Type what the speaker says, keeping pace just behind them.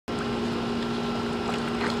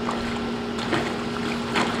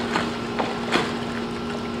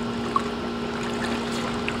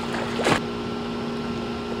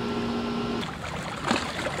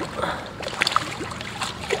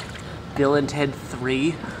Bill and Ted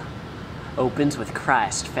 3 opens with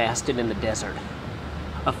Christ fasting in the desert.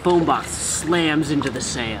 A phone box slams into the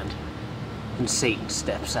sand, and Satan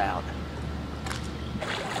steps out.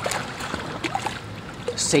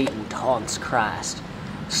 Satan taunts Christ,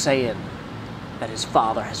 saying that his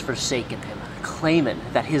Father has forsaken him, claiming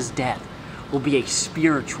that his death will be a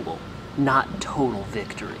spiritual, not total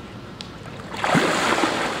victory.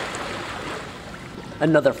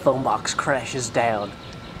 Another phone box crashes down.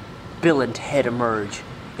 Bill and Ted emerge,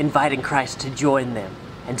 inviting Christ to join them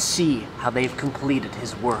and see how they've completed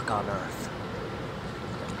his work on earth.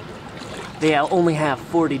 They only have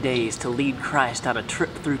 40 days to lead Christ on a trip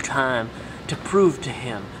through time to prove to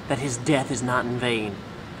him that his death is not in vain.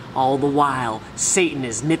 All the while, Satan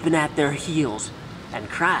is nipping at their heels, and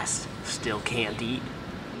Christ still can't eat.